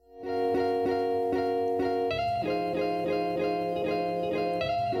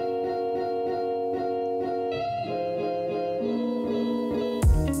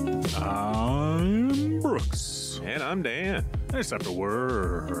It's after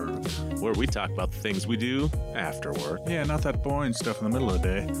work. Where we talk about the things we do after work. Yeah, not that boring stuff in the middle of the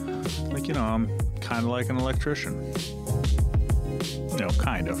day. Like, I'm kind of like an electrician.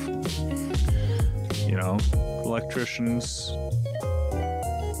 Kind of. Electricians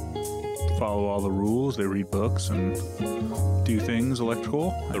follow all the rules. They read books and do things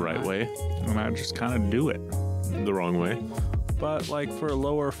electrical. The right way. And I just kind of do it. The wrong way. But, for a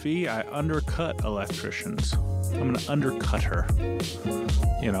lower fee, I undercut electricians. I'm an undercutter.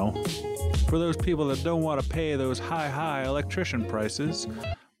 For those people that don't want to pay those high electrician prices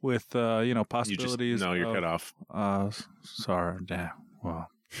with, possibilities. You're cut off. Sorry, Dan. Well,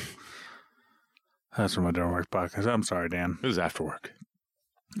 that's from my Don't Work podcast. I'm sorry, Dan. It was after work.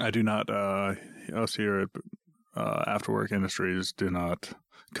 I do not, us here at Afterwork Industries do not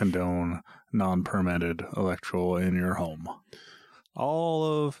condone non-permitted electrical in your home.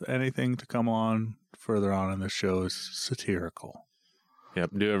 All of anything to come on further on in this show is satirical.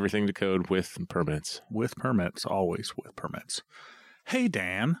 Yep, do everything to code with permits. With permits, always with permits. Hey,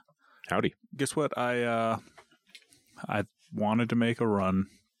 Dan. Howdy. Guess what? I wanted to make a run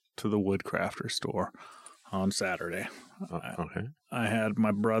to the Woodcrafter store on Saturday. Okay. I had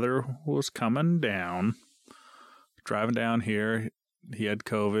my brother was coming down, driving down here. He had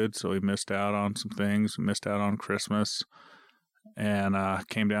COVID, so he missed out on some things, missed out on Christmas, and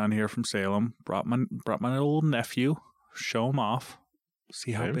came down here from Salem. Brought my little nephew, show him off,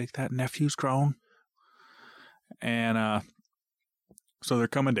 see how big that nephew's grown. And so they're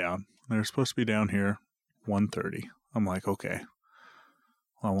coming down. They're supposed to be down here 1:30. I'm like, okay,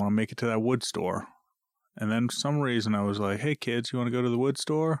 well, I want to make it to that wood store. And then for some reason I was like, hey kids, you want to go to the wood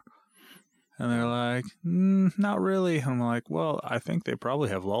store? And they're like, not really. And I'm like, well, I think they probably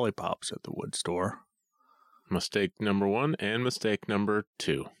have lollipops at the wood store. Mistake number 1 and mistake number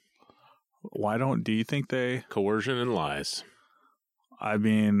 2. Do you think they? Coercion and lies. I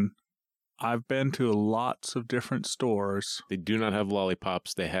mean, I've been to lots of different stores. They do not have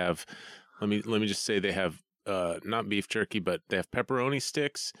lollipops. They have, let me just say they have, not beef jerky, but they have pepperoni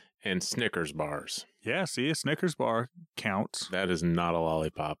sticks and Snickers bars. Yeah, see, a Snickers bar counts. That is not a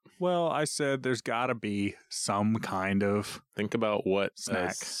lollipop. Well, I said there's got to be some kind of Think about what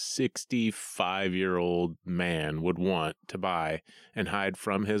snack. A 65-year-old man would want to buy and hide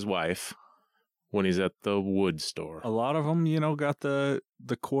from his wife when he's at the wood store. A lot of them, got the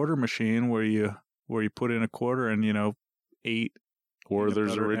quarter machine where you put in a quarter and, 8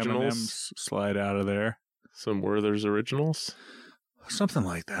 Werther's Originals. M&Ms slide out of there. Some Werther's Originals? Something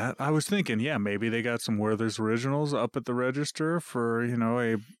like that. I was thinking, yeah, maybe they got some Werther's Originals up at the register for,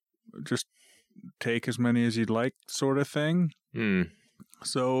 a just take as many as you'd like sort of thing.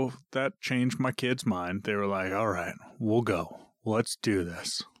 So that changed my kids' mind. They were like, all right, we'll go. Let's do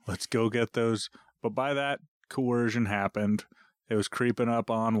this. Let's go get those. But by that, coercion happened. It was creeping up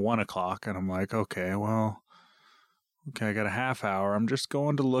on 1 o'clock. And I'm like, okay, I got a half hour. I'm just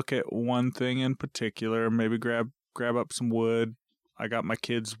going to look at one thing in particular, maybe grab up some wood. I got my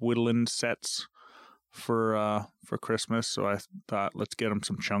kids whittling sets for Christmas, so I thought let's get them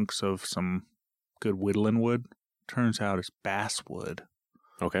some chunks of some good whittling wood. Turns out it's basswood.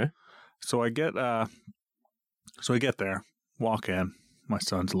 Okay. So I get there, walk in. My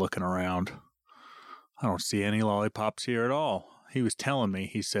son's looking around. I don't see any lollipops here at all. He was telling me.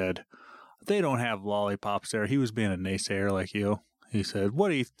 He said they don't have lollipops there. He was being a naysayer like you. He said,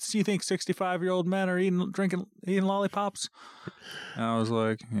 what do you think 65-year-old men are eating lollipops? And I was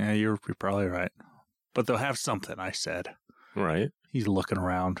like, yeah, you're probably right. But they'll have something, I said. Right. He's looking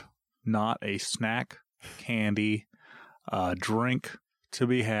around. Not a snack, candy, drink to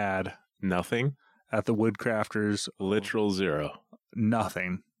be had. Nothing? At the Woodcrafters. Literal zero.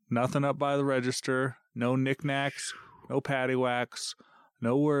 Nothing. Nothing up by the register. No knickknacks. No paddywhacks.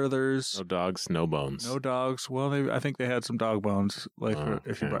 No Werthers. No dogs, no bones. No dogs. Well, I think they had some dog bones.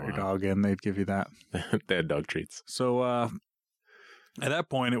 If you brought your dog in, they'd give you that. They had dog treats. So at that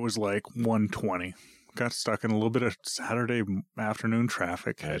point, it was like 1:20. Got stuck in a little bit of Saturday afternoon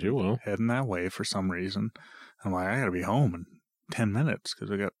traffic. As you will. Heading that way for some reason. I'm like, I got to be home in 10 minutes because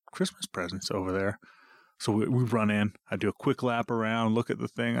I got Christmas presents over there. So we run in. I do a quick lap around, look at the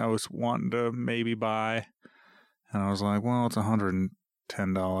thing I was wanting to maybe buy. And I was like, well, it's $110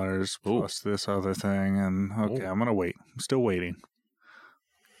 plus this other thing. And okay, I'm going to wait. I'm still waiting.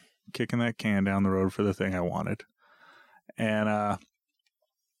 Kicking that can down the road for the thing I wanted. And I'm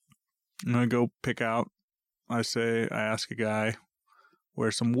going to go pick out, I ask a guy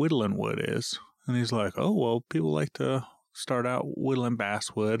where some whittling wood is. And he's like, oh, well, people like to start out whittling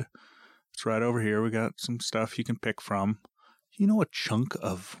basswood. It's right over here. We got some stuff you can pick from. You know, a chunk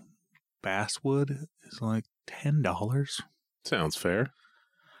of basswood is like $10. Sounds fair.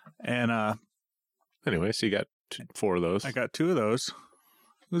 And anyway, so you got 4 of those. I got 2 of those.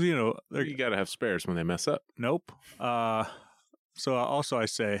 You know, you got to have spares when they mess up. Nope. So also I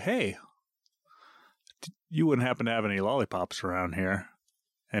say, hey, you wouldn't happen to have any lollipops around here?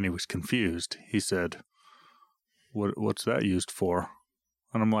 And he was confused. He said, what's that used for?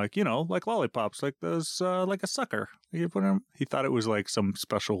 And I'm like, you know, like lollipops, like those, like a sucker. He thought it was like some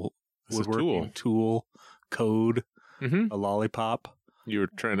special woodworking tool code, a lollipop. You were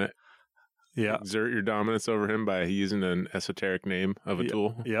trying to exert your dominance over him by using an esoteric name of a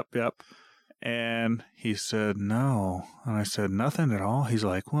tool. Yep. And he said, no. And I said, nothing at all. He's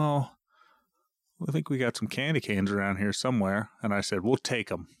like, well, I think we got some candy canes around here somewhere. And I said, we'll take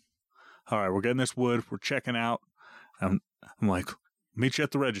them. All right, we're getting this wood. We're checking out. I'm like, meet you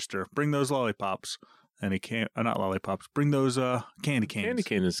at the register. Bring those lollipops. And he can't, not lollipops. Bring those candy canes. Candy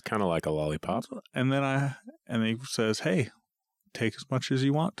cane is kind of like a lollipop. And then he says, hey, take as much as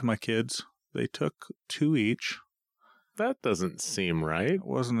you want to my kids. They took 2 each. That doesn't seem right. It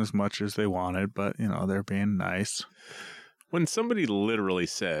wasn't as much as they wanted, but, you know, they're being nice. When somebody literally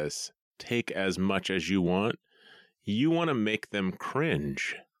says, take as much as you want to make them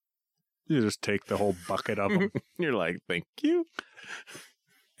cringe. You just take the whole bucket of them. You're like, thank you.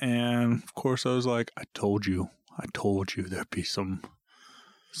 And, of course, I was like, I told you there'd be some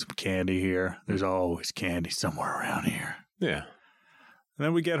candy here. There's always candy somewhere around here. Yeah. And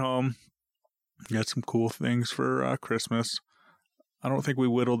then we get home. Got some cool things for Christmas. I don't think we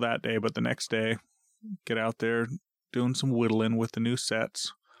whittled that day, but the next day, get out there doing some whittling with the new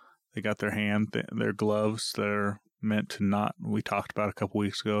sets. They got their gloves that are meant to knot. We talked about a couple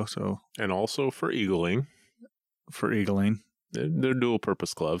weeks ago. And also for eagling. They're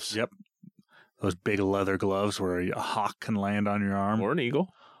dual-purpose gloves. Yep. Those big leather gloves where a hawk can land on your arm. Or an eagle.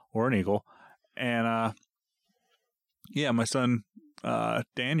 And, my son,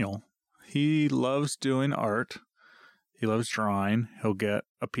 Daniel, he loves doing art. He loves drawing. He'll get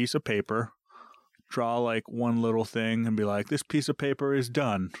a piece of paper, draw like one little thing, and be like, this piece of paper is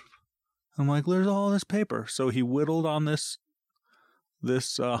done. I'm like, there's all this paper. So he whittled on this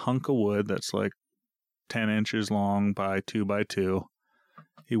hunk of wood that's like 10 inches long by 2 by 2.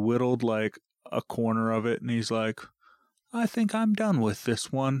 He whittled like a corner of it, and he's like, I think I'm done with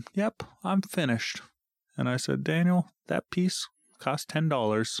this one. Yep, I'm finished. And I said, Daniel, that piece cost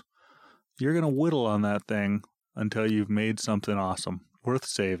 $10. You're going to whittle on that thing until you've made something awesome, worth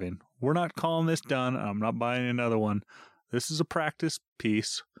saving. We're not calling this done. I'm not buying another one. This is a practice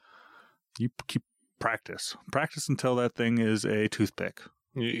piece. You keep practice until that thing is a toothpick.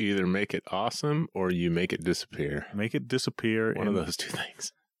 You either make it awesome or you make it disappear. One of those 2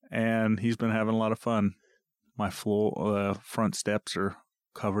 things. And he's been having a lot of fun. My front steps are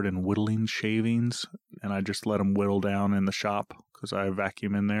covered in whittling shavings, and I just let him whittle down in the shop because I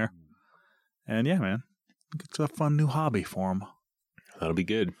vacuum in there. And yeah, man, it's a fun new hobby for him. That'll be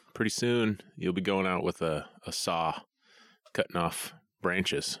good. Pretty soon, you'll be going out with a saw, cutting off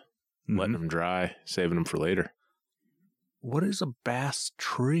branches, letting them dry, saving them for later. What is a bass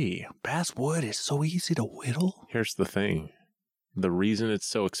tree? Bass wood is so easy to whittle. Here's the thing. The reason it's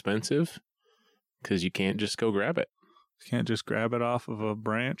so expensive, because you can't just go grab it. You can't just grab it off of a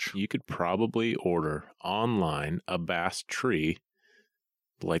branch? You could probably order online a bass tree,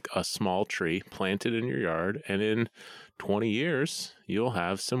 like a small tree, planted in your yard, and in 20 years, you'll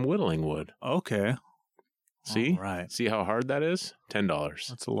have some whittling wood. Okay. See? All right. See how hard that is?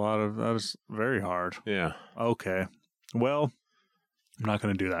 $10. That is very hard. Yeah. Okay. Well, I'm not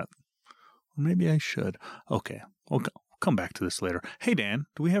going to do that. Maybe I should. Okay. We'll come back to this later. Hey, Dan,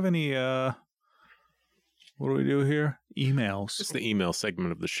 do we have any, what do we do here? Emails. It's the email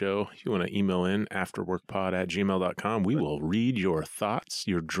segment of the show. If you want to email in afterworkpod@gmail.com, we will read your thoughts,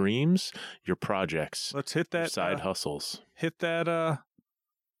 your dreams, your projects. Let's hit that. Your side hustles. Hit that,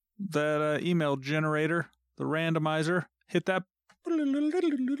 email generator, the randomizer. Hit that. And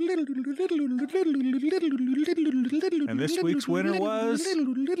this week's winner was...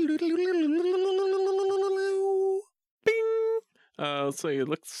 Bing! So it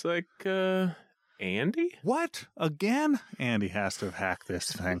looks like Andy? What? Again? Andy has to have hacked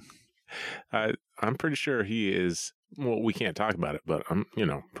this thing. I'm pretty sure he is... Well, we can't talk about it, but I'm,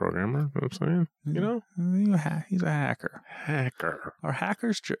 programmer, you know what I'm saying? He's a hacker. Are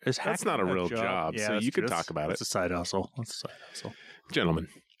hackers... That's not a real job, yeah, so you could talk about it. It's a side hustle. Gentlemen,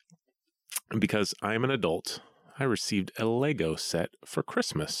 because I'm an adult, I received a Lego set for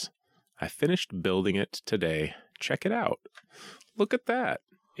Christmas. I finished building it today. Check it out. Look at that.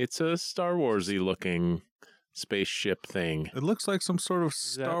 It's a Star Wars-y looking spaceship thing. It looks like some sort of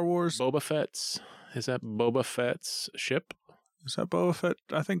Star Wars... Boba Fett's. Is that Boba Fett's ship? Is that Boba Fett?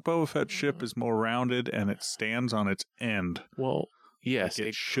 I think Boba Fett's ship is more rounded and it stands on its end. Well, yes, Like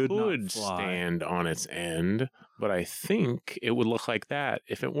it should could not fly. stand on its end, but I think it would look like that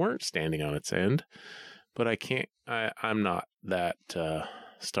if it weren't standing on its end. But I can't. I'm not that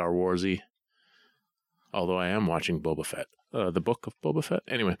Star Warsy. Although I am watching Boba Fett, the book of Boba Fett.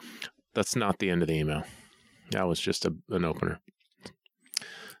 Anyway, that's not the end of the email. That was just an opener.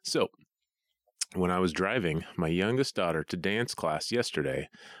 So, when I was driving my youngest daughter to dance class yesterday,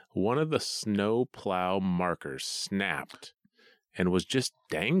 one of the snow plow markers snapped and was just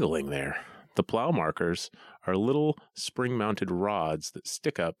dangling there. The plow markers are little spring-mounted rods that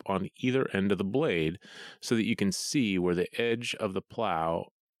stick up on either end of the blade so that you can see where the edges of the plow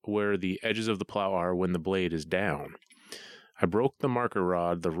are when the blade is down. I broke the marker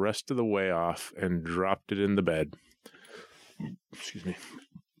rod the rest of the way off and dropped it in the bed. Excuse me.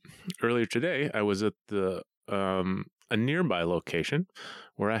 Earlier today, I was at a nearby location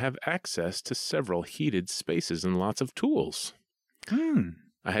where I have access to several heated spaces and lots of tools.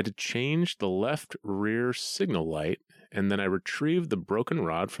 I had to change the left rear signal light, and then I retrieved the broken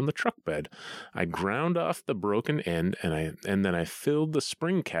rod from the truck bed. I ground off the broken end, and then I filled the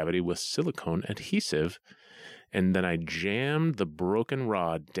spring cavity with silicone adhesive, and then I jammed the broken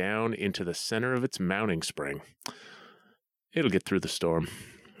rod down into the center of its mounting spring. It'll get through the storm,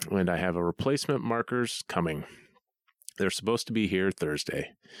 and I have a replacement markers coming. They're supposed to be here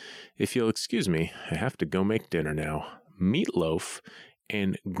Thursday. If you'll excuse me, I have to go make dinner now. Meatloaf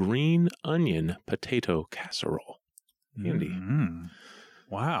and green onion potato casserole. Andy. Mm-hmm.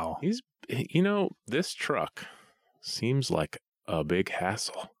 Wow. This truck seems like a big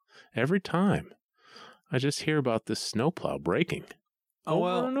hassle. Every time I just hear about this snowplow breaking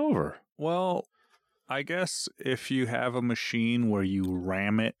over and over. Well, I guess if you have a machine where you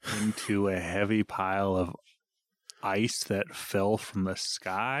ram it into a heavy pile of ice that fell from the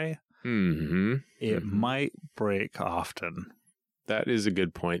sky, it might break often. That is a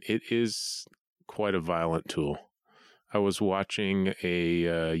good point. It is quite a violent tool. I was watching a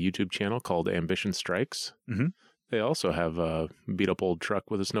YouTube channel called Ambition Strikes. Mm-hmm. They also have a beat-up old truck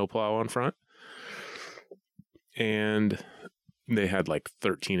with a snowplow on front. And they had like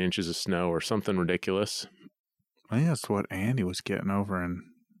 13 inches of snow or something ridiculous. I think that's what Andy was getting over in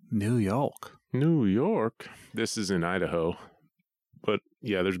New York. New York? This is in Idaho. But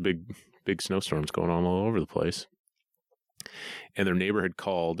yeah, there's big snowstorms going on all over the place. And their neighbor had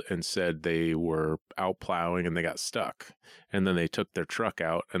called and said they were out plowing and they got stuck. And then they took their truck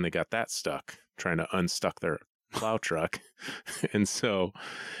out and they got that stuck, trying to unstuck their plow truck. And so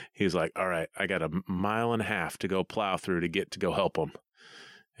he's like, all right, I got 1.5 miles to go plow through to go help them.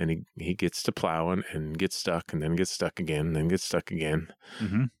 And he gets to plowing and gets stuck and then gets stuck again and then gets stuck again.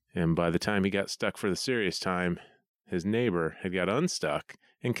 Mm-hmm. And by the time he got stuck for the serious time, his neighbor had got unstuck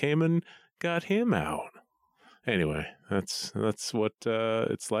and came and got him out. Anyway, that's what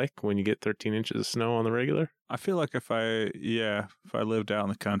it's like when you get 13 inches of snow on the regular. I feel like if I lived out in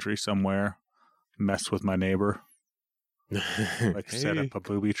the country somewhere, mess with my neighbor, like hey, set up a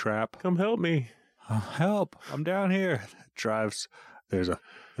booby trap. Come help me. Help! I'm down here. Drives. There's a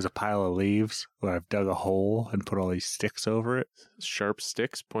pile of leaves where I've dug a hole and put all these sticks over it. Sharp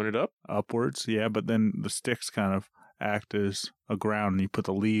sticks pointed upwards. Yeah, but then the sticks kind of act as a ground, and you put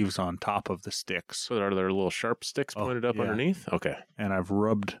the leaves on top of the sticks. So are there little sharp sticks pointed up underneath? Okay. And I've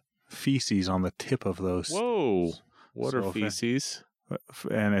rubbed feces on the tip of those. Whoa! What are feces?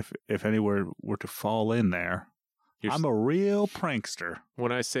 And if anywhere were to fall in there, I'm a real prankster.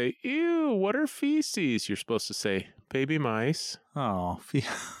 When I say, ew, what are feces? You're supposed to say, baby mice. Oh,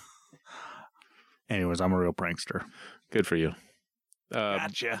 anyways, I'm a real prankster. Good for you.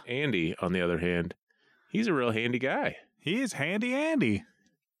 Gotcha. Andy, on the other hand, he's a real handy guy. He is Handy Andy.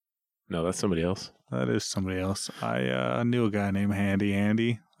 No, that's somebody else. That is somebody else. I knew a guy named Handy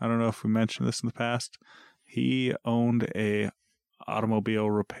Andy. I don't know if we mentioned this in the past. He owned a automobile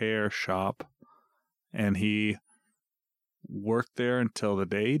repair shop, and he worked there until the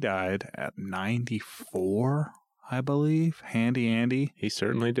day he died at 94, I believe. Handy Andy. He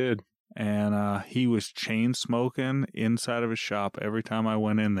certainly did. And he was chain smoking inside of his shop every time I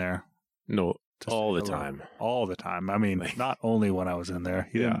went in there. No, all the time. All the time. I mean, not only when I was in there.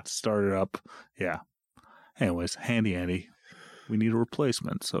 He didn't start it up. Yeah. Anyways, Handy Andy, we need a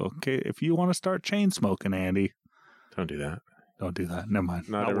replacement. So, okay, if you want to start chain smoking, Andy. Don't do that. Don't do that. Never mind.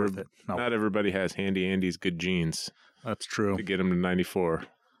 Not worth it. Not everybody has Handy Andy's good genes. That's true. To get him to 94.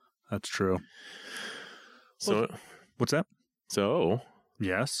 That's true. So, what's that? So,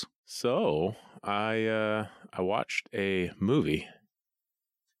 yes. So, I watched a movie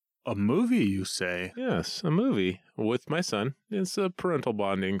A movie, you say? Yes, a movie with my son. It's a parental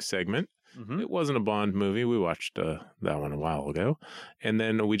bonding segment. Mm-hmm. It wasn't a Bond movie. We watched that one a while ago. And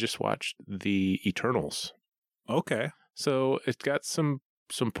then we just watched The Eternals. Okay. So it's got some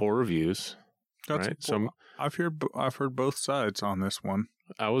poor reviews. Right? I've heard both sides on this one.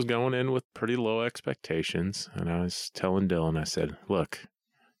 I was going in with pretty low expectations, and I was telling Dylan, I said, look,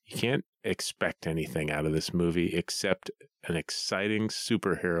 you can't expect anything out of this movie except an exciting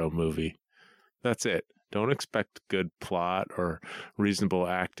superhero movie. That's it. Don't expect good plot or reasonable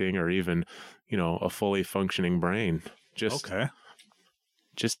acting or even, a fully functioning brain. Just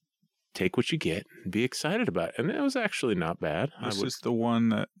take what you get and be excited about it. And it was actually not bad. This is the one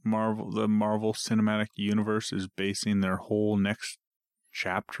that the Marvel Cinematic Universe is basing their whole next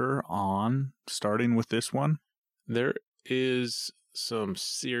chapter on, starting with this one. There is some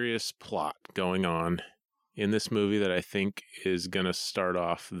serious plot going on in this movie that I think is going to start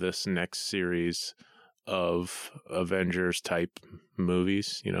off this next series of Avengers type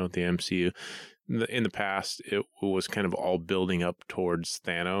movies, the MCU. In the past, it was kind of all building up towards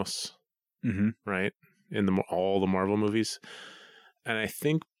Thanos, right? In all the Marvel movies. And I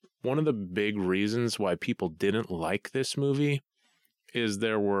think one of the big reasons why people didn't like this movie is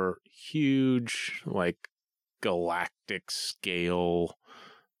there were huge, galactic scale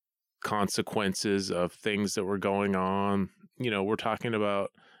consequences of things that were going on. We're talking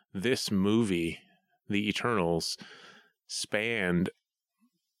about this movie, The Eternals, spanned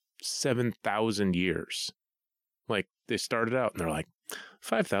 7,000 years. They started out and they're like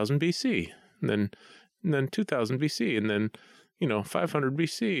 5,000 BC, and then 2,000 BC, and then 500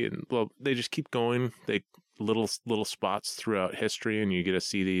 BC, and well, they just keep going. They little spots throughout history, and you get to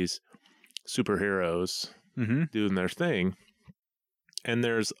see these superheroes doing their thing. And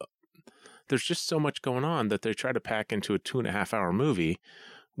there's just so much going on that they try to pack into a 2.5 hour movie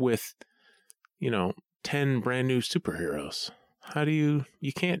with 10 brand new superheroes. How do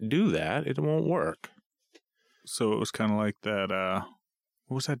you can't do that. It won't work. So it was kind of like that,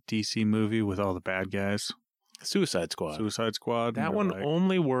 what was that DC movie with all the bad guys? Suicide Squad. That one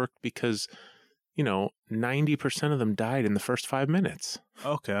only worked because, 90% of them died in the first 5 minutes.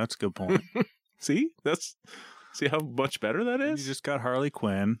 Okay, that's a good point. See how much better that is? You just got Harley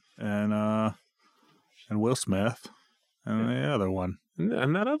Quinn and Will Smith and the other one.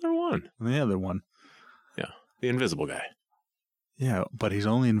 And that other one. And the other one. Yeah, the invisible guy. Yeah, but he's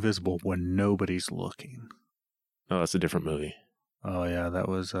only invisible when nobody's looking. Oh, that's a different movie. Oh yeah, that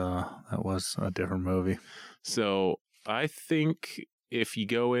was a different movie. So I think if you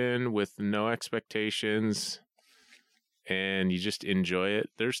go in with no expectations and you just enjoy it,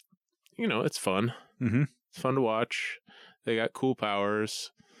 there's, it's fun. Mm-hmm. It's fun to watch. They got cool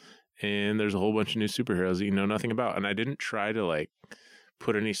powers, and there's a whole bunch of new superheroes that you know nothing about. And I didn't try to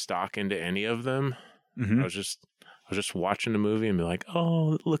put any stock into any of them. Mm-hmm. I was just watching the movie and be like,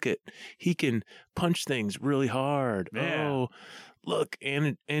 oh, look he can punch things really hard. Yeah. Oh, look,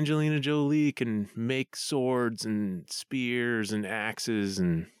 Angelina Jolie can make swords and spears and axes.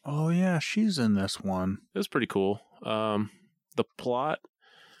 And oh yeah, she's in this one. It was pretty cool. The plot,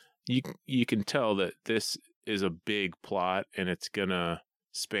 you can tell that this is a big plot and it's gonna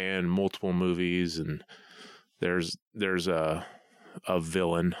span multiple movies, and there's a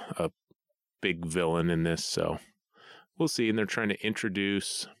villain, a big villain in this, so we'll see. And they're trying to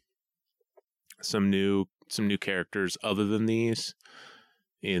introduce some new characters other than these.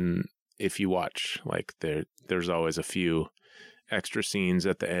 If you watch, there's always a few extra scenes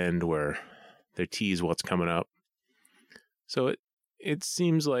at the end where they tease what's coming up. So it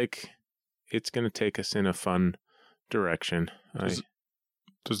seems like it's going to take us in a fun direction.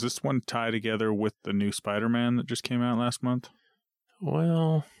 Does this one tie together with the new Spider-Man that just came out last month?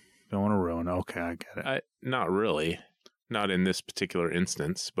 Well, don't want to ruin. Okay, I get it. Not really. Not in this particular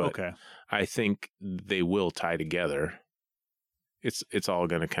instance, but okay. I think they will tie together. It's all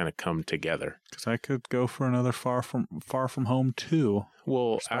going to kind of come together. Because I could go for another Far From Home too.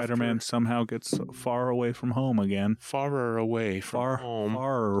 Well, Spider-Man somehow gets far away from home again. Farer away from home.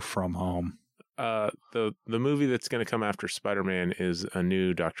 Far from home. The movie that's going to come after Spider-Man is a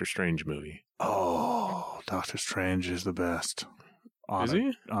new Doctor Strange movie. Oh, Doctor Strange is the best. Is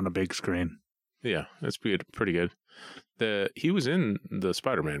he? On a big screen. Yeah, that's pretty good. He was in the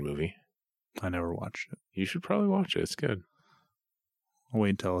Spider-Man movie. I never watched it. You should probably watch it. It's good. I'll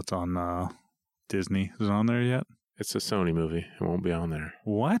wait until it's on Disney. Is it on there yet? It's a Sony movie. It won't be on there.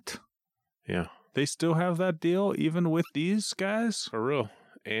 What? Yeah. They still have that deal even with these guys? For real.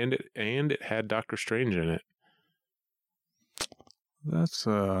 And it had Doctor Strange in it. That's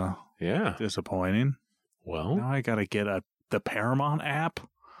yeah, disappointing. Well, now I got to get the Paramount app.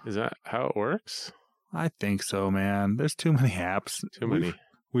 Is that how it works? I think so, man. There's too many apps. Too many.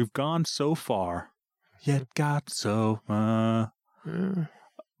 We've gone so far, yet got so.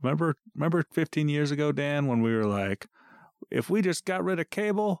 Remember 15 years ago, Dan, when we were like, if we just got rid of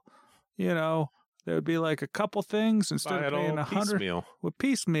cable, there would be like a couple things instead of paying $100. We'd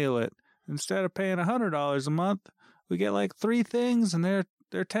piecemeal it. Instead of paying $100 a month, we get like 3 things, and they're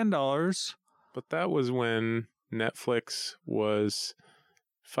 $10. But that was when Netflix was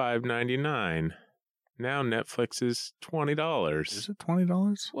 $5.99. Now Netflix is $20. Is it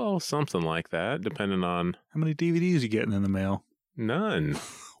 $20? Well, something like that, depending on how many DVDs you getting in the mail. None.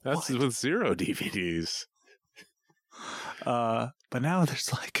 That's with 0 DVDs. But now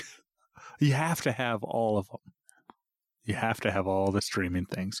there's like, you have to have all of them. You have to have all the streaming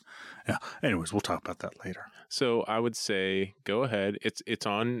things. Yeah. Anyways, we'll talk about that later. So I would say go ahead. It's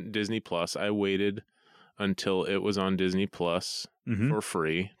on Disney Plus. I waited until it was on Disney Plus for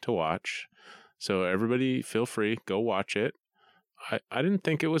free to watch. So everybody feel free, go watch it. I didn't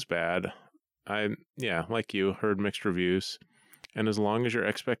think it was bad. Like you, heard mixed reviews. And as long as your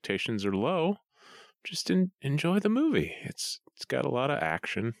expectations are low, just enjoy the movie. It's got a lot of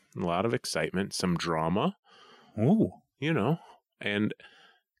action, a lot of excitement, some drama. Ooh. And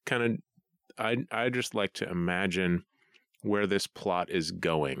kind of, I just like to imagine where this plot is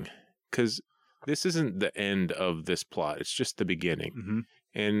going. Because this isn't the end of this plot. It's just the beginning. Mm-hmm.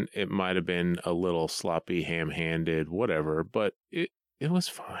 And it might have been a little sloppy, ham-handed, whatever, but it was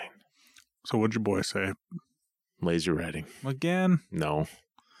fine. So what'd your boy say? Lazy writing. Again? No.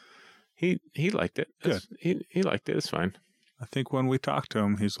 He liked it. Good. He liked it. It's fine. I think when we talked to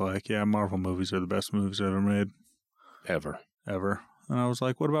him, he's like, yeah, Marvel movies are the best movies ever made. Ever. And I was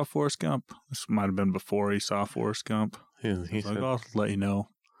like, what about Forrest Gump? This might have been before he saw Forrest Gump. Yeah, he said, I'll let you know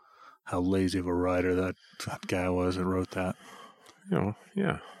how lazy of a writer that guy was that wrote that.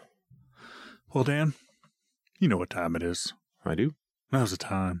 Yeah. Well, Dan, you know what time it is. I do. Now's the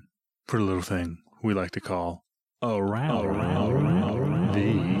time for a little thing we like to call Around the House. Around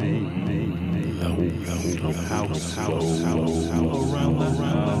the house.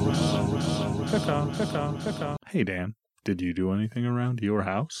 Hey, Dan, did you do anything around your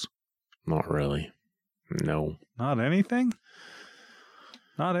house? Not really. No. Not anything?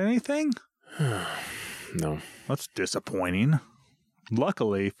 Not anything? No. That's disappointing.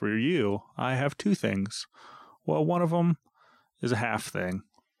 Luckily for you, I have 2 things. Well, one of them is a half thing.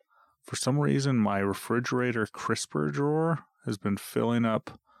 For some reason, my refrigerator crisper drawer has been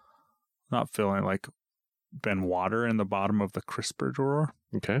been water in the bottom of the crisper drawer.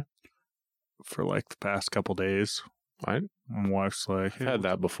 Okay. For like the past couple days. My wife's like, hey, I've had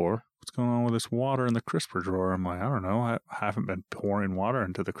that before. What's going on with this water in the crisper drawer? I'm like, I don't know. I haven't been pouring water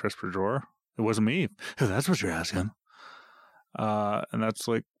into the crisper drawer. It wasn't me. If that's what you're asking. And that's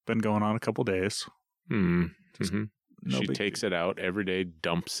like been going on a couple days. She takes it out every day,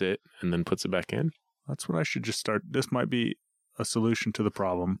 dumps it, and then puts it back in. That's what I should just start. This might be a solution to the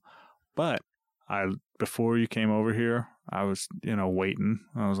problem. But before you came over here, I was, waiting.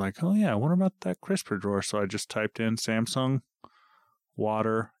 I was like, oh yeah, what about that crisper drawer? So I just typed in Samsung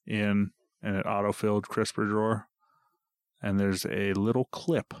water and it auto-filled crisper drawer. And there's a little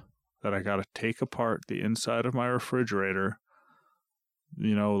clip that I got to take apart the inside of my refrigerator.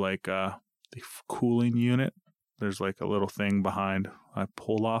 The cooling unit. There's like a little thing behind. I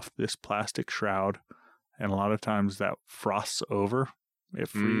pull off this plastic shroud, and a lot of times that frosts over. It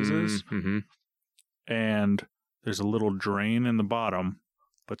freezes. Mm-hmm. And there's a little drain in the bottom,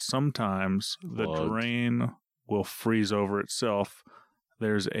 but sometimes the drain will freeze over itself.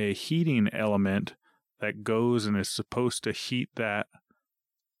 There's a heating element that goes and is supposed to heat that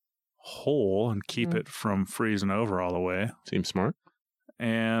hole and keep it from freezing over all the way. Seems smart.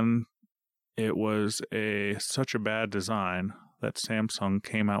 And it was such a bad design that Samsung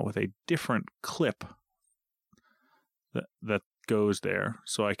came out with a different clip that goes there,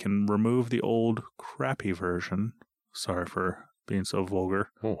 so I can remove the old crappy version. Sorry for being so vulgar.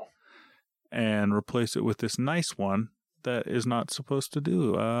 Oh. And replace it with this nice one that is not supposed to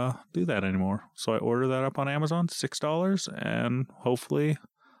do that anymore. So I ordered that up on Amazon, $6, and hopefully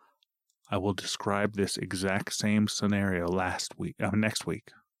I will describe this exact same scenario next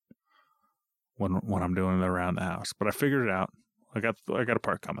week when I'm doing it around the house. But I figured it out. I got a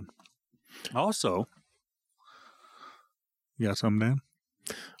part coming. Also, you got something, Dan?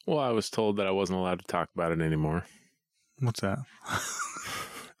 Well, I was told that I wasn't allowed to talk about it anymore. What's that?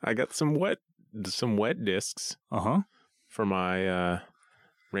 I got some wet discs. For my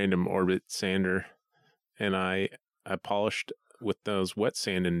random orbit sander, and I polished with those wet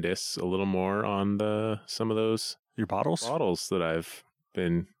sanding discs a little more on some of those your bottles that I've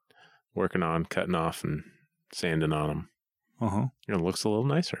been working on cutting off and sanding on them. Uh-huh. It looks a little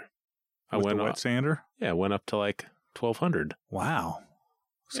nicer. With the wet sander? Yeah, I went up to like 1,200. Wow.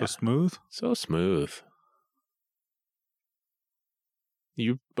 So Yeah. smooth? So smooth.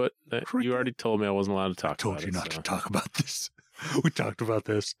 You already told me I wasn't allowed to talk about it. I told you not to talk about this. We talked about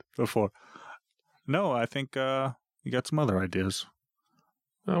this before. No, I think you got some other ideas.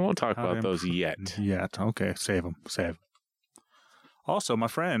 I won't talk about those yet. Yet. Okay, save them. Also, my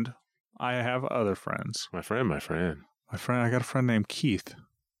friend, I have other friends. My friend. I got a friend named Keith.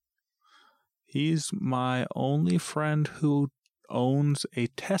 He's my only friend who owns a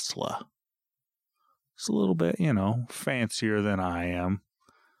Tesla. He's a little bit, fancier than I am.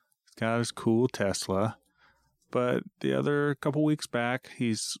 He's got his cool Tesla. But the other couple weeks back,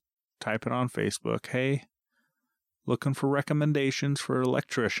 he's typing on Facebook, hey, looking for recommendations for an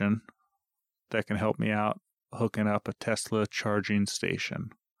electrician that can help me out hooking up a Tesla charging station.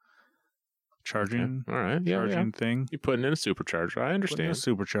 Charging, okay. All right, charging thing. You're putting in a supercharger. I understand. Putting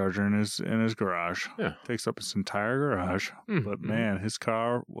a supercharger in his garage. Yeah, takes up his entire garage. But man, his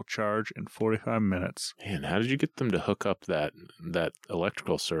car will charge in 45 minutes. Man, how did you get them to hook up that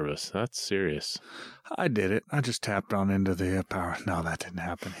electrical service? That's serious. I did it. I just tapped on into the power. No, that didn't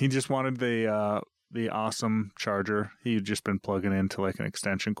happen. He just wanted the awesome charger. He'd just been plugging into like an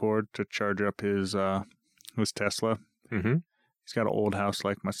extension cord to charge up his Tesla. Mm-hmm. He's got an old house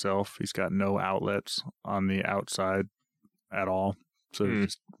like myself. He's got no outlets on the outside at all. So he's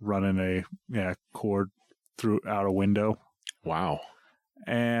just running a cord out a window. Wow.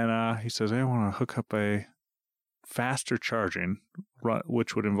 And he says, I want to hook up a faster charging,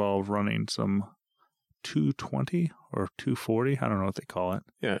 which would involve running some 220 or 240. I don't know what they call it.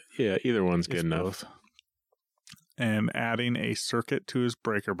 Yeah. Either one's good enough. And adding a circuit to his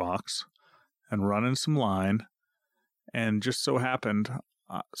breaker box and running some line. And just so happened,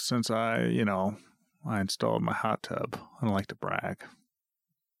 since I installed my hot tub, I don't like to brag,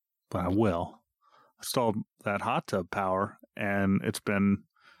 but I will. I installed that hot tub power, and it's been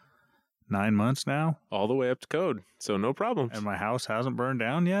 9 months now. All the way up to code, so no problems. And my house hasn't burned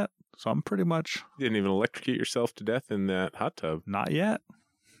down yet, so I'm pretty much... You didn't even electrocute yourself to death in that hot tub. Not yet.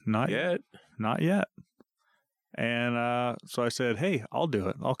 Not yet. And so I said, hey, I'll do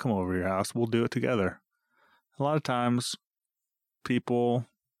it. I'll come over to your house. We'll do it together. A lot of times, people,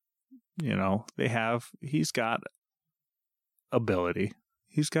 he's got ability.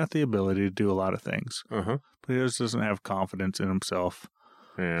 He's got the ability to do a lot of things. Uh-huh. But he just doesn't have confidence in himself.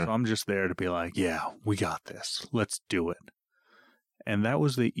 Yeah. So I'm just there to be like, yeah, we got this. Let's do it. And that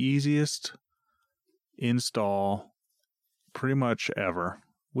was the easiest install pretty much ever.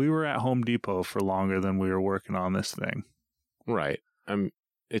 We were at Home Depot for longer than we were working on this thing. Right.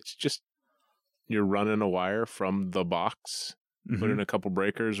 It's just... You're running a wire from the box, put in a couple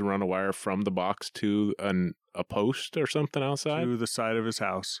breakers, run a wire from the box to a post or something outside? To the side of his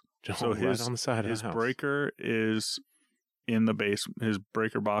house. So right on the side of his house. His breaker is in the basement. His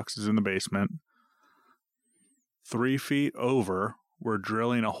breaker box is in the basement. 3 feet over, we're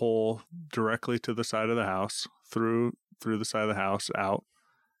drilling a hole directly to the side of the house, through the side of the house, out.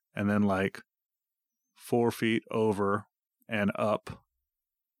 And then like 4 feet over and up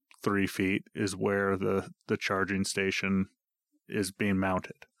 3 feet is where the charging station is being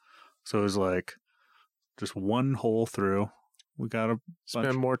mounted. So it's like just one hole through. We got to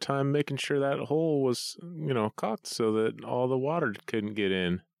spend more time making sure that hole was, caulked so that all the water couldn't get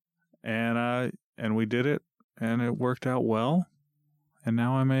in. And we did it, and it worked out well. And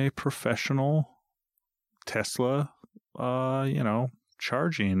now I'm a professional Tesla,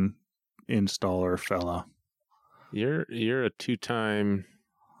 charging installer fella. You're a two-time.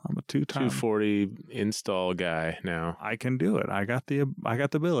 I'm a 240 install guy now. I can do it. I got the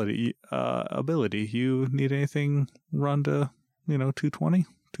ability. You need anything run to 220,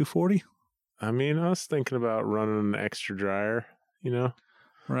 240? I mean, I was thinking about running an extra dryer. Run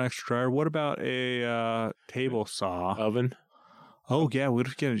an extra dryer. What about a table saw oven? Oh yeah,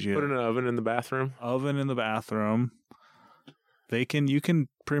 we'd get it. Put an oven in the bathroom. Oven in the bathroom. You can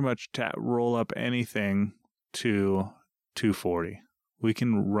pretty much roll up anything to 240. We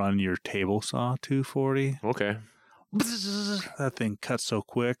can run your table saw 240. Okay. That thing cuts so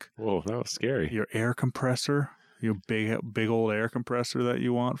quick. Whoa, that was scary. Your air compressor, your big old air compressor that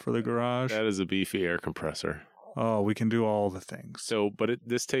you want for the garage. That is a beefy air compressor. Oh, we can do all the things. So, but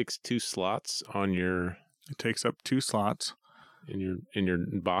this takes 2 slots on your... It takes up 2 slots. In your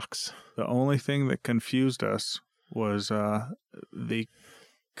box. The only thing that confused us was the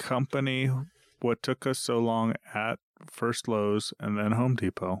company, what took us so long at first Lowe's and then Home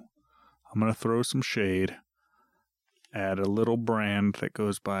Depot. I'm going to throw some shade. at a little brand that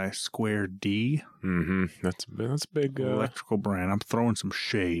goes by Square D. Mm-hmm. That's big. Electrical brand. I'm throwing some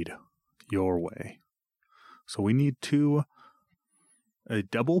shade your way. So we need a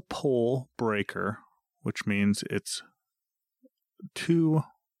double pole breaker, which means it's 2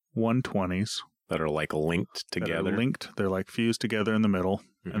 120s. That are like linked together. They're like fused together in the middle.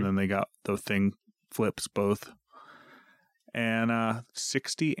 Mm-hmm. And then they got the thing flips both. And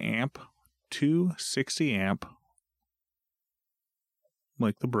 60 amp, 2 60 amp,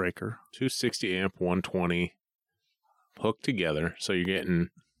 like the breaker. 2 60 amp, 120 hooked together. So you're getting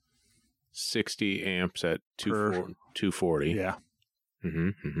 60 amps at 240. Yeah. Mm-hmm,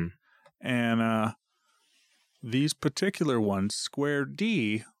 mm-hmm. And these particular ones, Square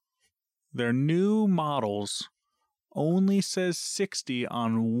D, their new models only says 60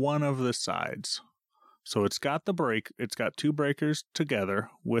 on one of the sides. So it's got it's got 2 breakers together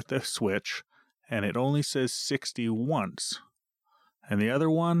with a switch, and it only says 60 once. And the other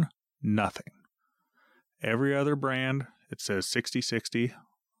one, nothing. Every other brand, it says 60-60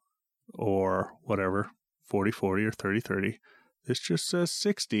 or whatever, 40-40 or 30-30. This just says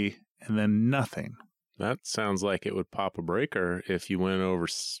 60 and then nothing. That sounds like it would pop a breaker if you went over,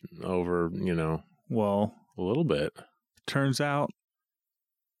 well, a little bit. Turns out,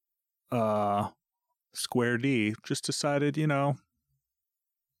 Square D just decided, they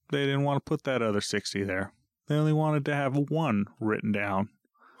didn't want to put that other 60 there. They only wanted to have 1 written down.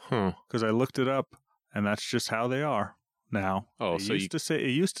 Huh. Because I looked it up, and that's just how they are now. Oh, it so used to say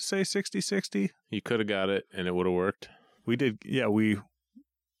 60-60. You could have got it, and it would have worked. We did, yeah. We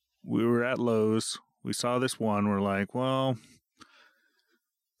were at Lowe's. We saw this one. We're like, well,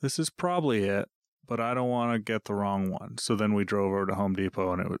 this is probably it, but I don't want to get the wrong one. So then we drove over to Home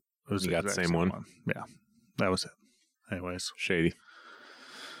Depot, and it was you got the same one? Yeah, that was it. Anyways. Shady.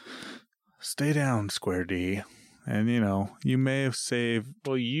 Stay down, Square D. And, you may have saved...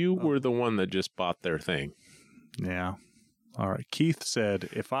 Well, you were the one that just bought their thing. Yeah. All right. Keith said,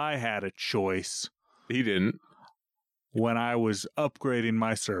 if I had a choice... He didn't. When I was upgrading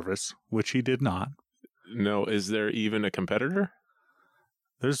my service, which he did not. No, is there even a competitor?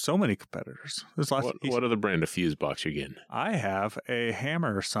 There's so many competitors. There's lots. What other brand of fuse box you getting? I have a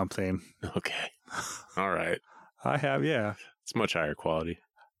Hammer or something. Okay. All right. I have, yeah. It's much higher quality.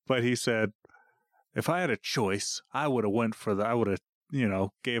 But he said, if I had a choice, I would have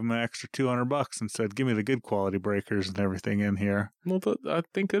gave him an extra $200 and said, give me the good quality breakers and everything in here. Well, I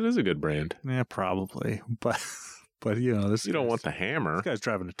think it is a good brand. Yeah, probably. But this. You don't want the Hammer. This guy's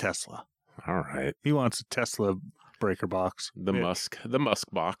driving a Tesla. All right. He wants a Tesla breaker box. The Musk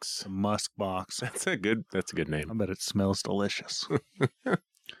box. The Musk box. That's a good name. I bet it smells delicious.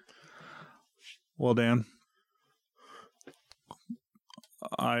 Well, Dan,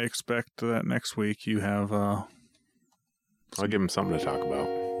 I expect that next week you have... I'll give him something to talk about.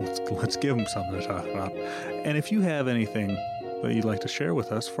 Let's give him something to talk about. And if you have anything that you'd like to share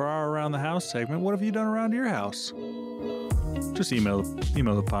with us for our Around the House segment, what have you done around your house? Just email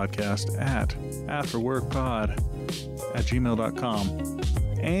the podcast at afterworkpod@gmail.com.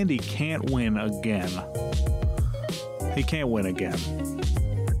 Andy can't win again. He can't win again.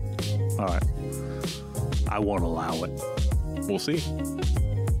 All right. I won't allow it. We'll see.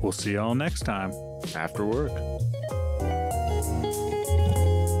 We'll see y'all next time. After work.